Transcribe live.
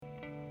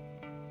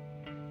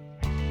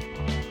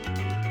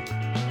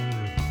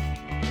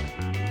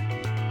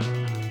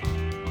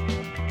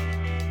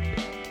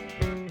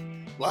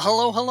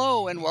Well,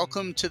 hello, and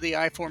welcome to the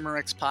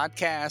iFormerX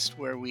podcast,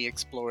 where we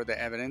explore the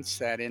evidence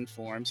that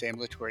informs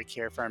ambulatory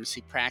care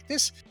pharmacy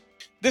practice.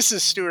 This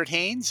is Stuart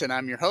Haynes, and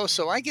I'm your host,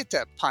 so I get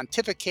to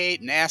pontificate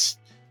and ask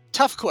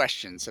tough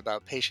questions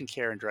about patient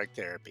care and drug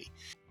therapy.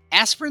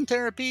 Aspirin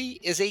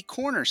therapy is a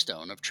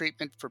cornerstone of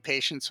treatment for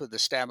patients with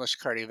established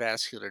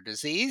cardiovascular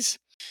disease,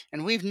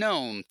 and we've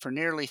known for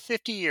nearly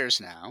 50 years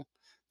now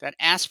that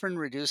aspirin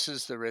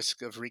reduces the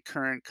risk of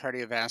recurrent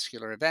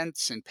cardiovascular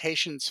events in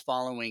patients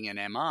following an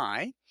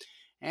MI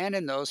and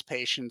in those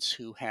patients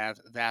who have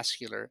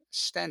vascular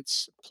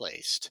stents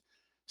placed.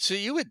 So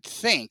you would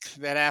think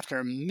that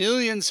after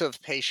millions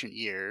of patient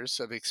years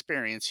of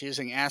experience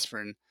using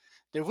aspirin,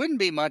 there wouldn't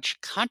be much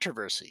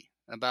controversy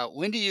about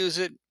when to use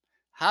it,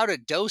 how to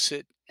dose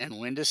it, and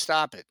when to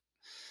stop it.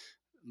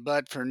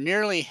 But for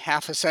nearly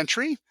half a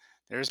century,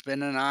 there's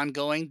been an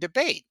ongoing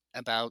debate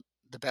about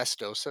the best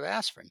dose of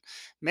aspirin.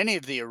 Many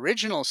of the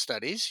original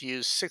studies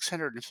used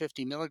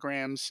 650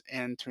 milligrams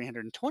and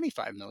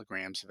 325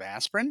 milligrams of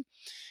aspirin,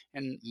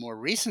 and more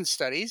recent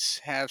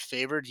studies have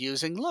favored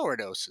using lower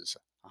doses,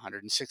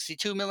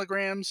 162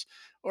 milligrams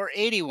or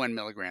 81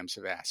 milligrams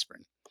of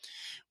aspirin.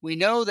 We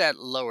know that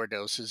lower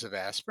doses of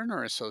aspirin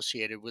are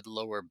associated with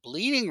lower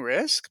bleeding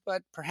risk,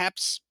 but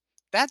perhaps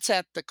that's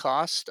at the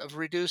cost of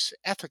reduced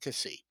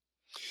efficacy.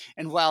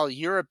 And while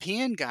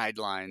European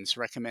guidelines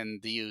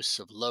recommend the use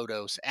of low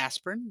dose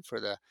aspirin for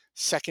the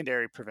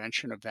secondary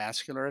prevention of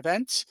vascular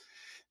events,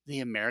 the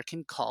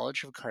American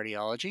College of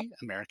Cardiology,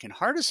 American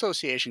Heart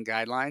Association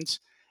guidelines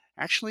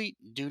actually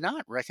do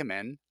not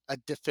recommend a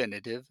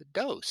definitive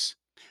dose.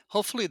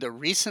 Hopefully, the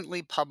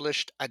recently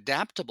published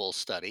adaptable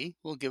study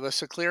will give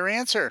us a clear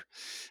answer.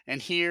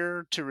 And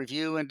here to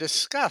review and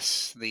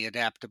discuss the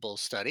adaptable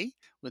study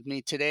with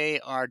me today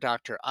are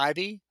Dr.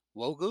 Ivy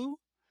Wogu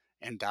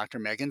and Dr.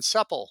 Megan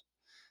Supple.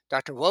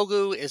 Dr.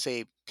 Wogu is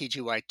a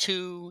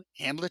PGY2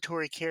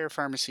 ambulatory care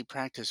pharmacy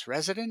practice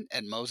resident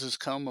at Moses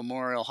Cone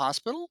Memorial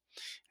Hospital,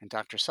 and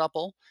Dr.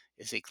 Supple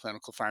is a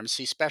clinical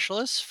pharmacy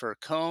specialist for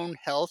Cone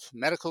Health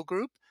Medical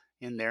Group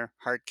in their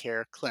heart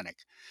care clinic.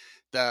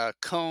 The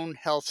Cone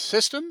Health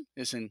System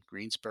is in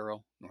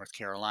Greensboro, North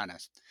Carolina.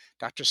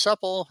 Dr.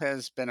 Supple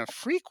has been a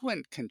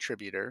frequent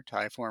contributor to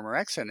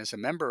iFormerX and is a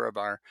member of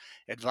our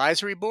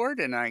advisory board,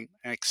 and I'm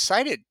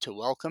excited to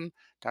welcome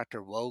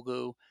Dr.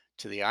 Wogu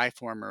to the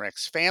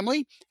iFormerX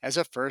family as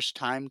a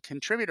first-time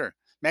contributor.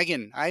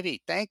 Megan,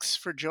 Ivy, thanks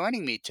for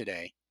joining me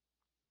today.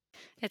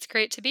 It's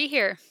great to be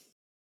here.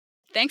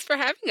 Thanks for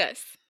having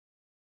us.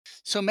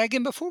 So,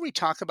 Megan, before we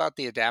talk about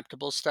the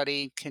adaptable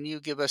study, can you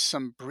give us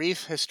some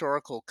brief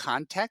historical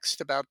context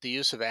about the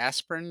use of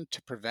aspirin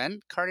to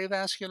prevent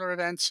cardiovascular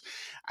events?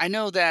 I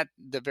know that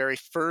the very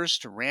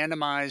first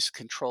randomized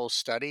control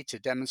study to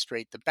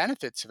demonstrate the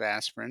benefits of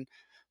aspirin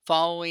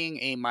following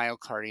a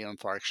myocardial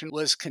infarction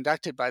was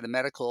conducted by the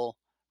Medical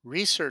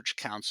Research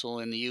Council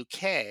in the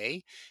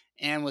UK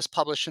and was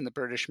published in the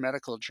British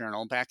Medical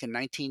Journal back in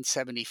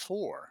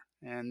 1974.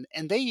 And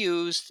they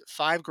used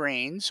 5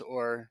 grains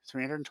or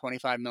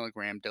 325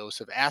 milligram dose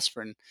of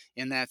aspirin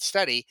in that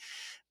study.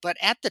 But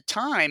at the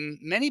time,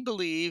 many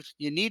believed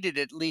you needed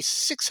at least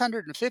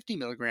 650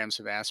 milligrams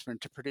of aspirin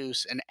to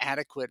produce an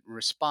adequate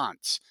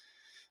response.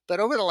 But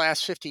over the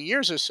last 50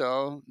 years or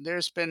so,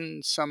 there's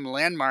been some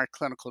landmark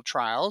clinical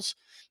trials.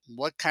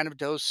 What kind of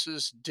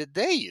doses did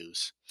they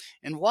use?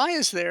 And why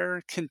is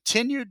there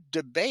continued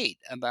debate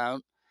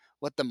about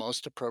what the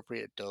most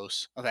appropriate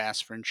dose of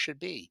aspirin should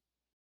be?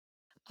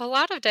 A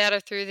lot of data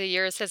through the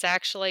years has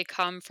actually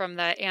come from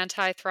the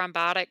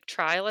Antithrombotic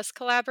Trialist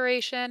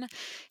collaboration.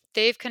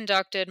 They've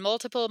conducted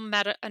multiple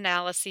meta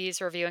analyses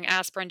reviewing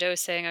aspirin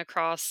dosing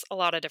across a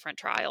lot of different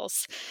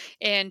trials.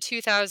 In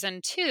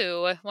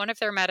 2002, one of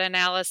their meta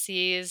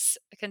analyses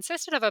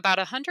consisted of about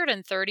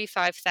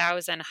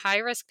 135,000 high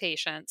risk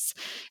patients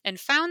and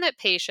found that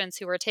patients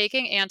who were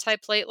taking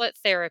antiplatelet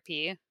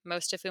therapy,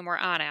 most of whom were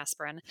on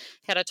aspirin,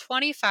 had a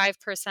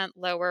 25%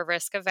 lower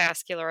risk of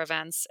vascular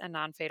events and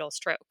non fatal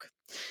stroke.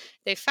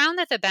 They found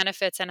that the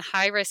benefits in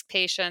high risk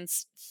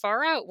patients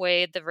far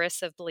outweighed the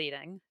risks of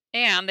bleeding.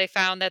 And they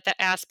found that the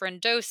aspirin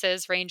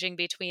doses ranging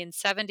between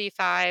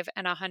 75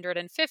 and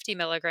 150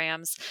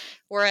 milligrams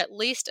were at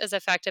least as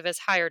effective as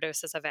higher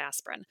doses of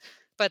aspirin,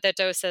 but that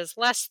doses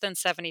less than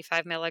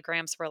 75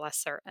 milligrams were less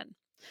certain.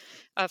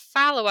 A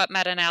follow up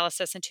meta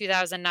analysis in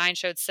 2009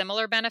 showed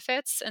similar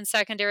benefits in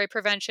secondary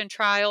prevention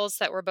trials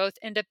that were both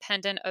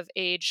independent of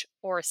age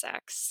or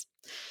sex.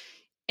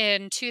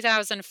 In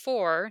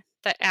 2004,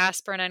 the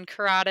aspirin and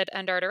carotid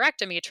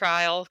endarterectomy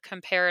trial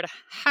compared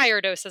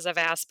higher doses of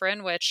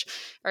aspirin, which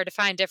are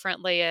defined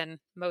differently in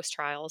most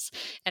trials.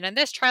 And in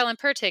this trial in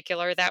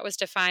particular, that was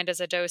defined as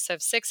a dose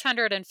of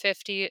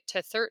 650 to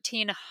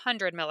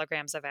 1300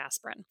 milligrams of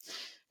aspirin.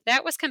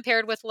 That was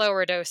compared with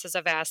lower doses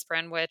of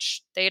aspirin,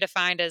 which they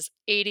defined as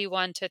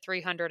 81 to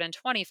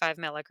 325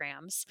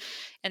 milligrams.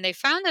 And they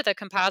found that the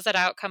composite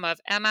outcome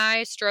of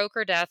MI, stroke,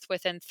 or death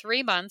within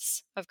 3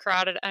 months of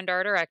carotid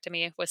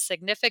endarterectomy was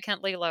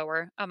significantly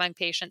lower among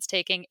patients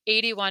taking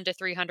 81 to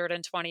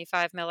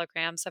 325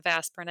 milligrams of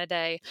aspirin a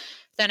day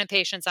than in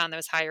patients on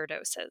those higher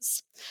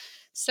doses.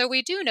 So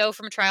we do know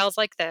from trials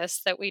like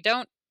this that we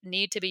don't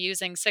need to be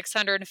using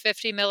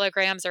 650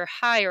 milligrams or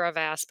higher of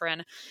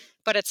aspirin,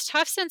 but it's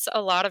tough since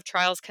a lot of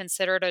trials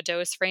considered a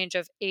dose range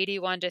of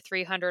 81 to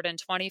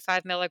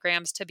 325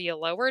 milligrams to be a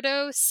lower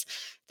dose,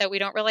 that we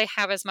don't really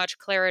have as much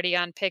clarity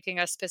on picking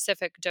a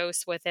specific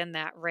dose within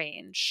that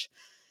range.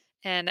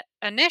 And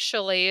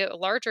initially,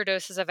 larger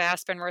doses of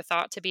aspirin were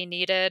thought to be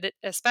needed,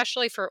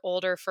 especially for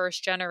older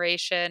first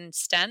generation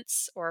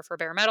stents or for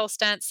bare metal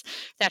stents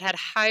that had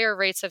higher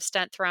rates of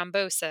stent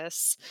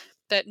thrombosis.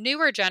 But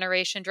newer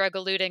generation drug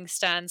eluting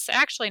stents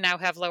actually now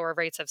have lower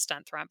rates of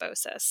stent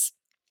thrombosis.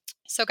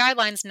 So,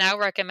 guidelines now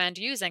recommend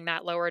using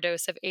that lower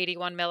dose of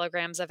 81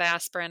 milligrams of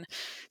aspirin,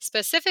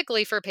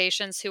 specifically for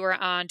patients who are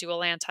on dual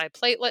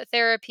antiplatelet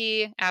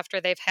therapy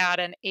after they've had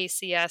an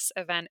ACS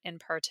event in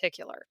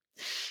particular.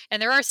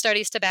 And there are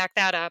studies to back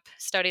that up.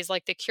 Studies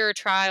like the CURE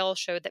trial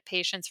showed that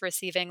patients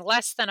receiving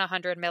less than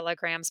 100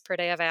 milligrams per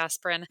day of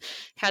aspirin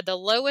had the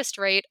lowest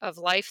rate of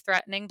life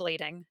threatening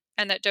bleeding,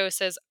 and that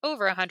doses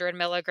over 100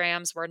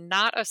 milligrams were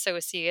not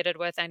associated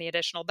with any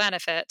additional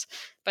benefit,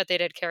 but they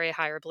did carry a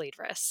higher bleed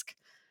risk.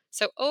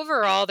 So,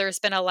 overall, there's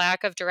been a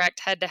lack of direct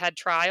head to head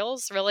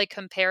trials really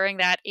comparing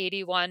that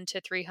 81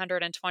 to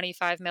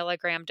 325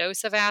 milligram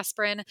dose of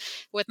aspirin,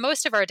 with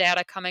most of our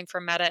data coming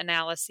from meta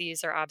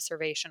analyses or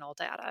observational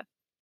data.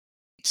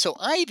 So,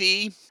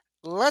 Ivy,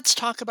 let's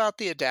talk about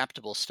the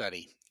adaptable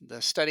study.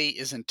 The study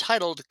is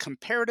entitled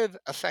Comparative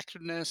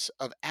Effectiveness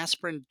of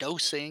Aspirin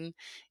Dosing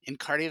in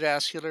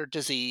Cardiovascular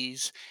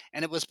Disease,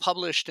 and it was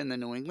published in the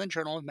New England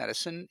Journal of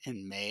Medicine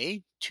in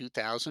May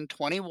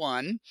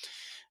 2021.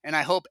 And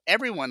I hope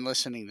everyone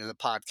listening to the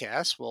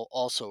podcast will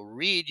also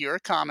read your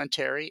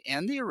commentary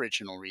and the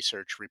original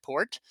research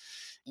report.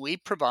 We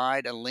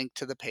provide a link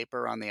to the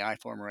paper on the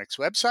iFormerX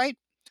website.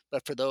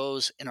 But for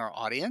those in our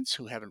audience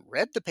who haven't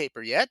read the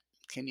paper yet,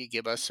 can you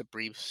give us a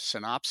brief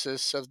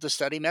synopsis of the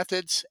study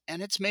methods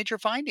and its major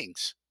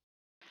findings?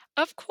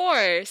 Of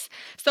course.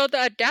 So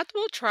the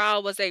adaptable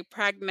trial was a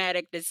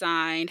pragmatic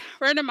design,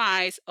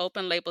 randomized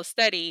open label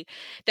study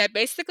that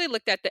basically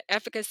looked at the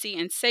efficacy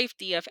and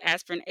safety of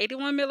aspirin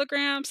 81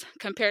 milligrams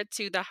compared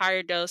to the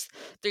higher dose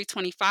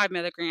 325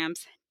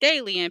 milligrams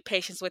daily in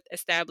patients with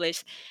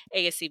established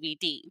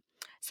ASCVD.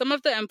 Some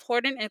of the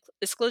important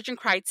exclusion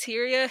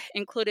criteria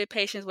included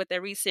patients with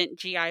a recent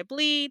GI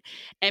bleed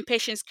and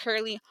patients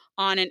currently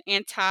on an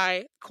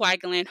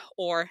anticoagulant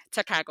or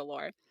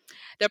ticagrelor.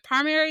 The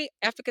primary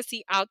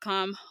efficacy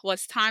outcome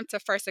was time to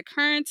first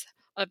occurrence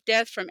of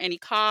death from any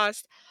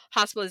cause,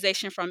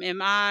 hospitalization from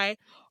MI,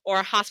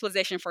 or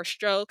hospitalization for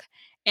stroke.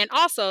 And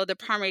also, the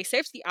primary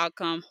safety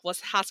outcome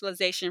was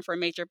hospitalization for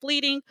major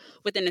bleeding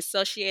with an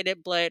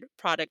associated blood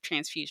product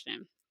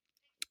transfusion.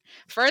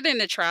 Further in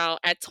the trial,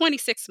 at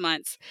 26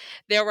 months,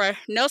 there were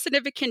no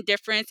significant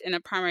difference in the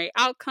primary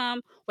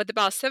outcome, with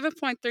about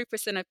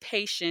 7.3% of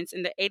patients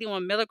in the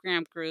 81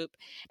 milligram group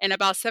and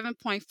about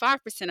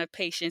 7.5% of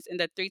patients in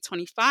the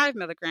 325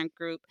 milligram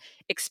group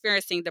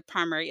experiencing the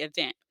primary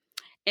event.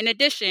 In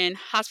addition,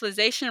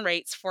 hospitalization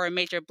rates for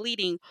major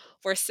bleeding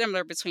were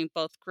similar between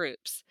both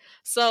groups.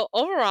 So,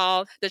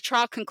 overall, the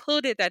trial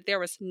concluded that there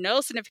was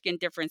no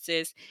significant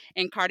differences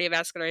in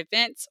cardiovascular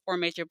events or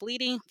major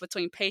bleeding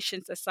between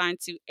patients assigned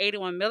to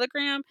 81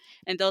 milligram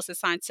and those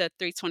assigned to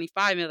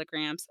 325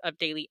 milligrams of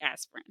daily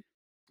aspirin.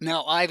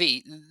 Now,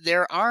 Ivy,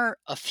 there are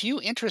a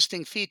few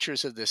interesting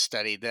features of this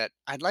study that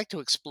I'd like to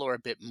explore a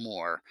bit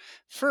more.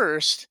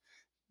 First,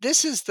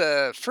 this is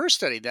the first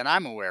study that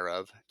I'm aware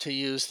of to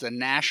use the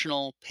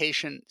National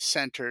Patient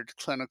Centered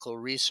Clinical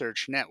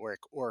Research Network,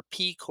 or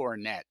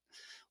PCORNet.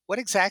 What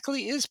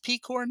exactly is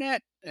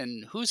PCORNet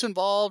and who's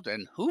involved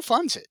and who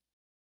funds it?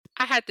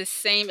 I had the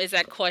same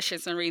exact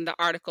questions when reading the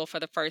article for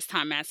the first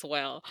time as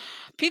well.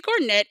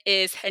 PCORNet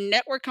is a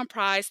network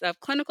comprised of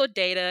clinical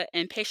data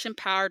and patient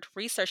powered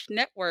research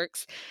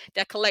networks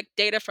that collect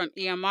data from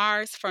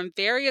EMRs, from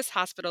various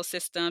hospital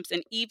systems,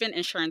 and even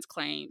insurance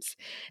claims.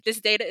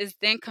 This data is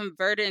then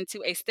converted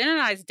into a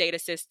standardized data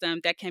system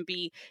that can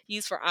be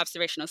used for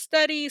observational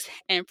studies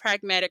and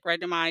pragmatic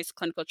randomized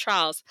clinical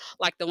trials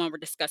like the one we're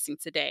discussing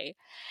today.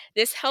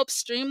 This helps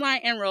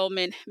streamline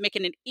enrollment,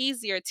 making it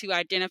easier to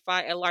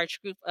identify a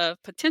large group of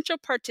potential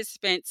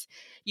participants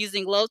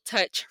using low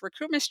touch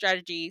recruitment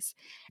strategies,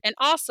 and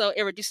also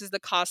it reduces the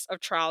cost of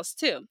trials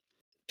too.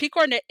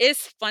 PCORNet is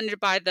funded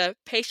by the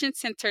Patient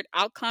Centered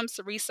Outcomes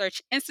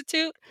Research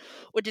Institute,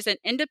 which is an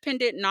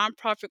independent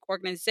nonprofit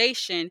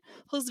organization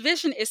whose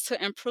vision is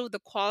to improve the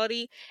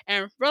quality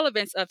and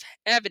relevance of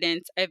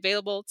evidence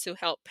available to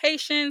help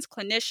patients,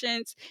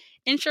 clinicians,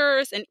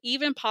 insurers, and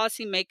even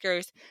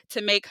policymakers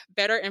to make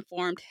better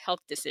informed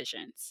health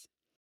decisions.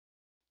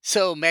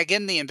 So,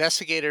 Megan, the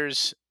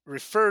investigators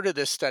refer to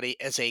this study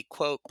as a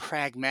quote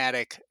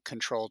pragmatic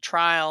controlled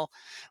trial.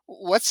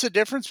 What's the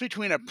difference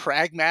between a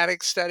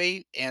pragmatic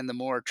study and the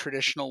more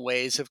traditional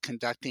ways of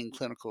conducting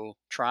clinical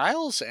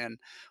trials? And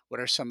what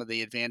are some of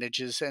the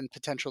advantages and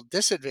potential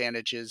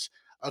disadvantages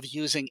of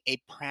using a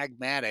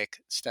pragmatic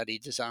study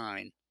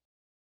design?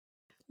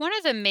 One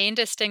of the main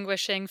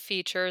distinguishing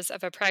features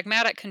of a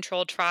pragmatic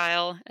controlled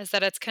trial is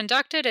that it's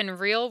conducted in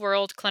real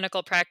world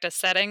clinical practice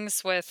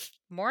settings with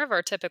more of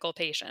our typical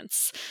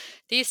patients.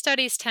 These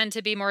studies tend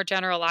to be more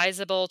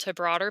generalizable to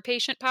broader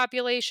patient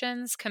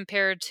populations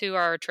compared to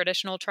our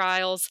traditional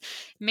trials,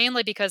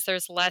 mainly because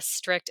there's less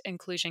strict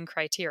inclusion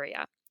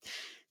criteria.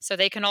 So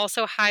they can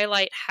also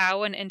highlight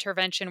how an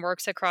intervention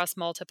works across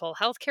multiple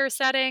healthcare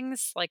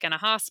settings, like in a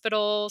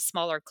hospital,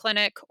 smaller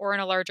clinic, or in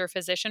a larger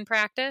physician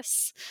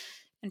practice.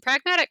 And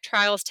pragmatic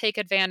trials take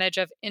advantage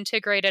of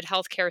integrated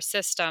healthcare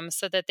systems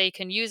so that they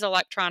can use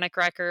electronic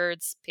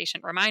records,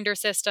 patient reminder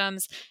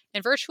systems,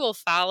 and virtual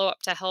follow up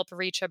to help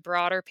reach a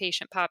broader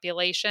patient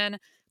population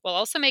while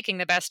also making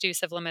the best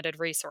use of limited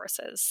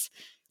resources.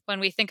 When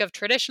we think of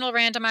traditional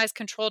randomized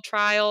controlled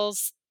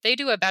trials, they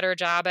do a better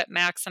job at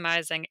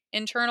maximizing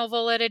internal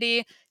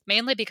validity,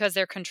 mainly because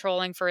they're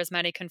controlling for as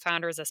many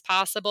confounders as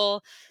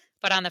possible.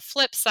 But on the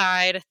flip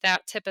side,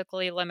 that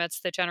typically limits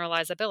the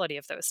generalizability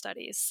of those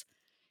studies.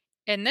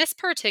 In this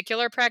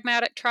particular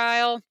pragmatic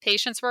trial,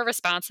 patients were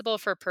responsible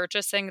for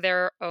purchasing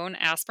their own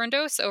aspirin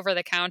dose over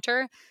the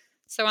counter.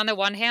 So, on the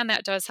one hand,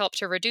 that does help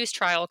to reduce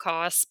trial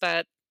costs,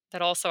 but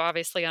that also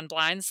obviously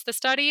unblinds the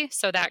study.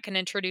 So, that can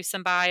introduce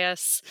some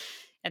bias.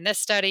 In this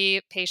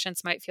study,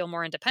 patients might feel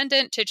more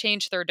independent to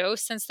change their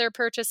dose since they're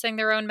purchasing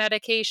their own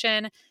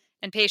medication.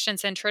 And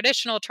patients in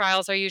traditional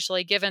trials are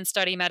usually given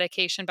study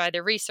medication by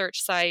the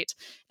research site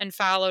and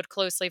followed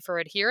closely for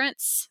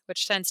adherence,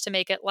 which tends to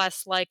make it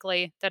less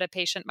likely that a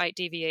patient might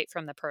deviate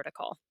from the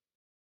protocol.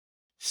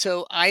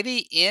 So,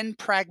 Ivy, in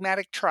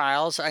pragmatic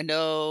trials, I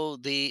know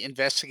the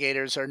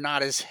investigators are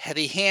not as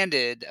heavy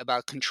handed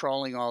about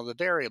controlling all the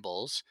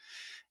variables.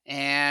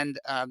 And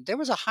there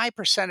was a high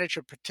percentage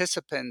of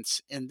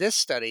participants in this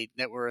study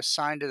that were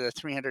assigned to the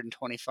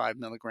 325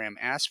 milligram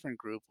aspirin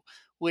group,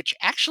 which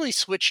actually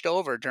switched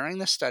over during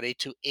the study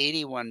to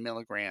 81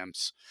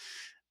 milligrams.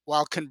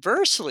 While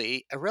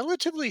conversely, a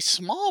relatively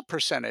small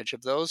percentage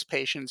of those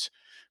patients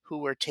who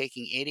were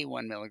taking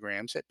 81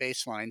 milligrams at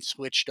baseline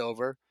switched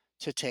over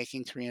to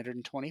taking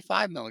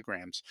 325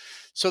 milligrams.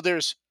 So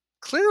there's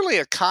clearly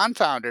a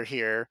confounder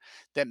here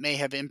that may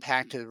have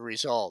impacted the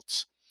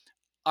results.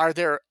 Are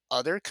there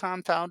other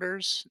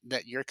confounders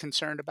that you're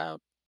concerned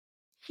about?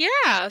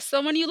 Yeah,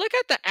 so when you look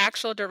at the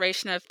actual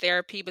duration of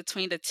therapy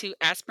between the two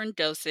aspirin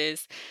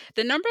doses,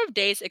 the number of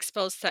days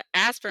exposed to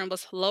aspirin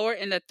was lower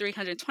in the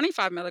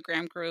 325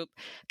 milligram group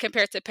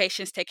compared to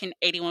patients taking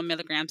 81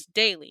 milligrams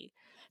daily.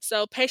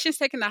 So, patients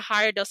taking the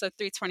higher dose of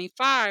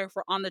 325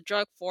 were on the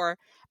drug for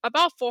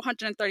about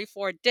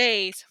 434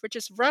 days, which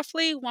is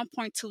roughly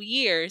 1.2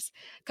 years,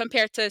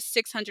 compared to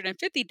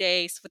 650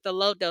 days with the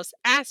low dose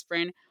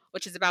aspirin,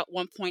 which is about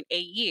 1.8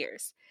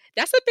 years.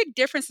 That's a big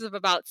difference of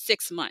about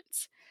 6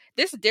 months.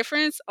 This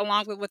difference,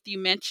 along with what you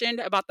mentioned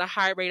about the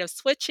high rate of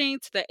switching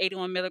to the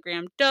 81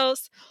 milligram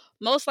dose,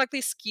 most likely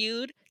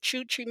skewed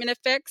true treatment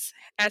effects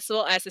as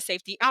well as the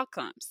safety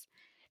outcomes.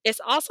 It's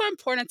also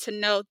important to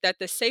note that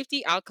the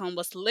safety outcome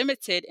was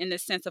limited in the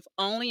sense of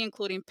only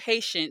including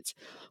patients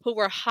who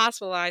were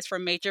hospitalized for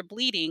major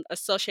bleeding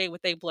associated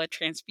with a blood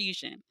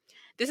transfusion.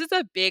 This is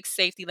a big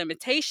safety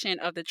limitation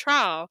of the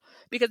trial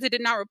because it did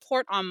not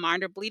report on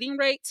minor bleeding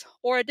rates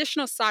or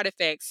additional side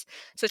effects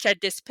such as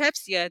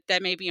dyspepsia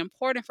that may be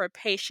important for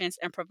patients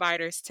and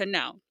providers to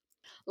know.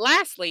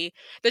 Lastly,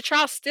 the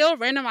trial still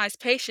randomized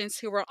patients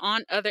who were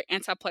on other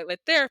antiplatelet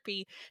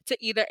therapy to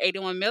either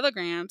 81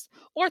 milligrams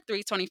or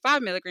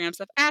 325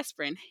 milligrams of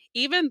aspirin,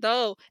 even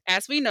though,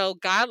 as we know,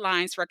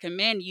 guidelines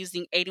recommend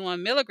using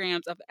 81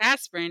 milligrams of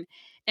aspirin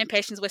in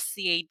patients with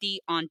CAD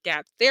on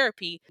DAP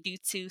therapy due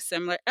to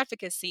similar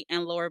efficacy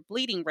and lower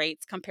bleeding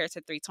rates compared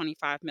to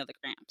 325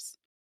 milligrams.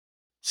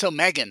 So,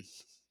 Megan,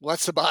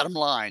 what's the bottom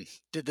line?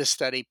 Did this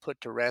study put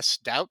to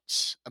rest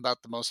doubts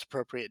about the most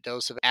appropriate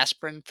dose of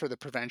aspirin for the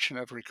prevention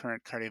of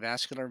recurrent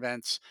cardiovascular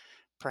events?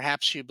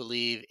 Perhaps you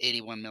believe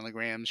 81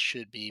 milligrams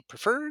should be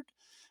preferred,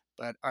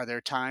 but are there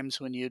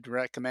times when you'd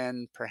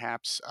recommend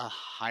perhaps a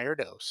higher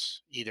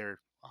dose, either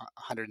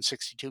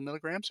 162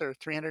 milligrams or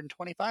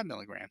 325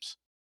 milligrams?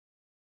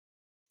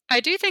 I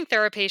do think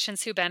there are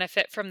patients who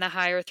benefit from the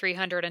higher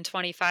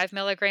 325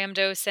 milligram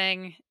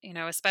dosing,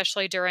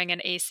 especially during an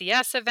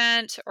ACS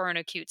event or an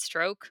acute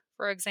stroke,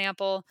 for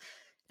example.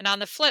 And on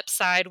the flip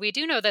side, we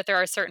do know that there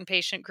are certain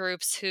patient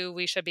groups who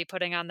we should be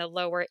putting on the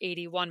lower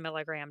 81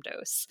 milligram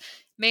dose,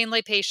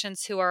 mainly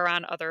patients who are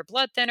on other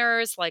blood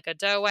thinners like a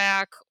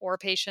DOAC or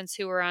patients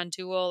who are on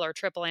dual or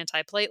triple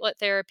antiplatelet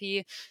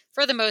therapy.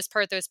 For the most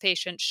part, those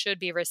patients should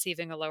be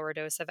receiving a lower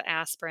dose of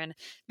aspirin,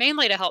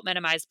 mainly to help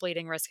minimize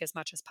bleeding risk as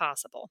much as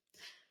possible.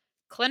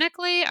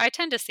 Clinically, I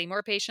tend to see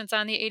more patients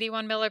on the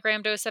 81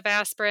 milligram dose of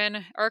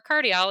aspirin. Our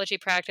cardiology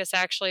practice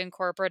actually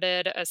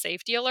incorporated a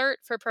safety alert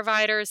for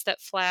providers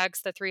that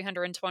flags the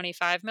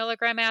 325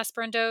 milligram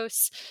aspirin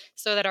dose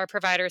so that our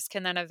providers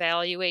can then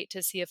evaluate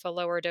to see if a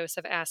lower dose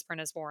of aspirin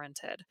is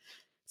warranted.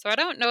 So I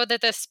don't know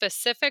that this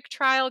specific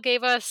trial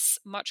gave us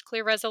much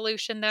clear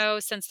resolution, though,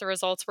 since the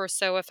results were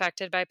so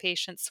affected by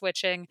patients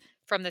switching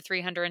from the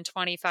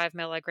 325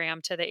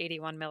 milligram to the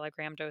 81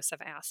 milligram dose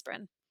of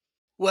aspirin.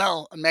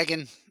 Well,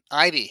 Megan,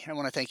 Ivy, I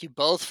want to thank you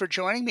both for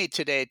joining me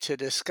today to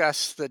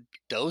discuss the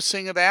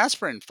dosing of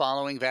aspirin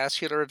following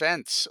vascular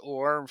events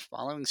or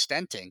following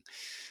stenting.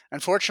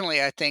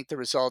 Unfortunately, I think the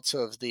results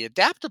of the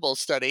adaptable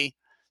study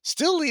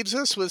still leaves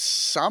us with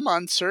some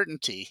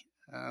uncertainty.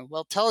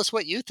 Well, tell us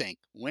what you think.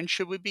 When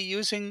should we be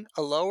using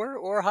a lower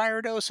or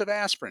higher dose of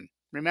aspirin?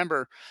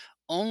 Remember,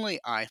 only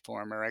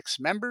iForumRx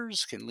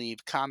members can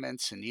leave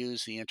comments and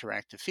use the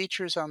interactive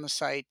features on the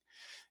site.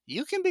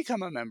 You can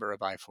become a member of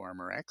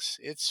iForumRx.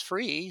 It's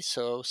free,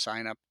 so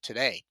sign up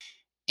today.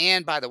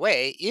 And by the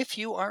way, if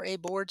you are a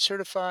board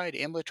certified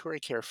ambulatory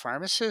care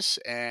pharmacist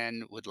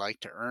and would like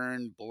to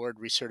earn board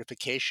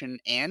recertification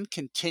and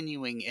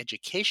continuing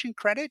education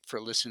credit for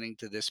listening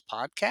to this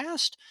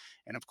podcast,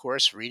 and of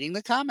course, reading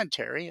the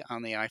commentary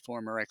on the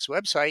iForumRx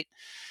website,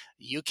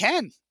 you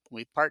can.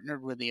 We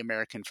partnered with the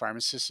American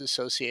Pharmacists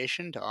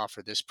Association to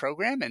offer this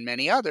program and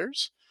many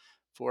others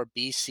for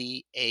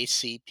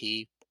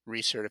BCACP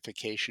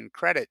recertification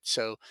credit.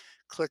 So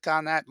click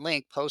on that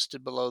link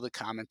posted below the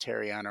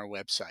commentary on our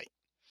website.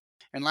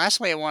 And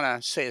lastly, I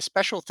want to say a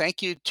special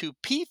thank you to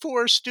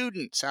P4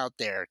 students out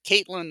there,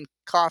 Caitlin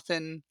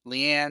Cawthon,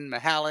 Leanne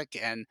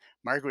Mahalik, and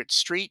Margaret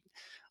Street,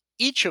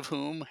 each of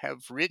whom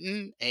have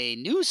written a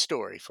news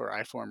story for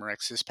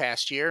iForumRx this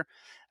past year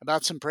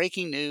about some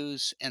breaking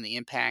news and the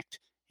impact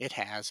it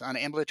has on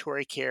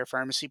ambulatory care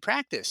pharmacy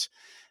practice.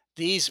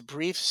 These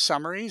brief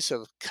summaries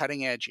of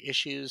cutting edge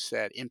issues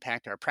that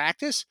impact our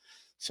practice,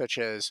 such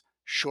as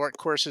short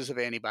courses of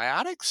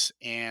antibiotics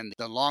and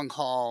the long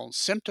haul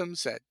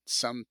symptoms that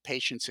some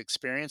patients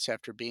experience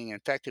after being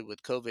infected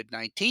with COVID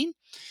 19,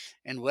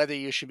 and whether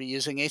you should be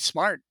using a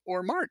SMART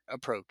or MART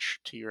approach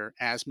to your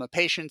asthma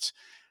patients,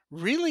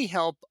 really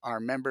help our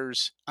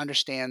members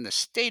understand the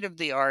state of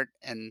the art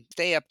and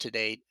stay up to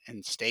date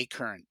and stay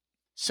current.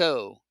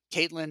 So,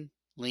 Caitlin,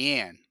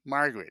 Leanne,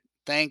 Margaret,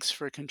 thanks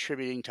for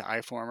contributing to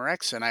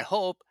iForumRx, and I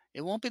hope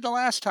it won't be the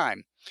last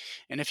time.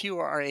 And if you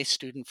are a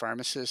student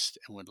pharmacist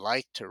and would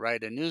like to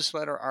write a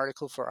newsletter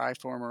article for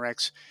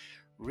iForumRx,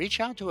 reach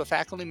out to a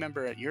faculty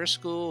member at your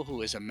school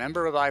who is a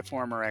member of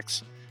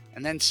iForumRx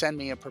and then send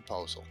me a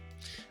proposal.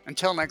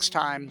 Until next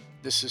time,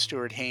 this is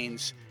Stuart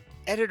Haynes,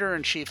 editor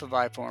in chief of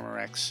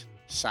iForumRx,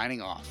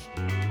 signing off.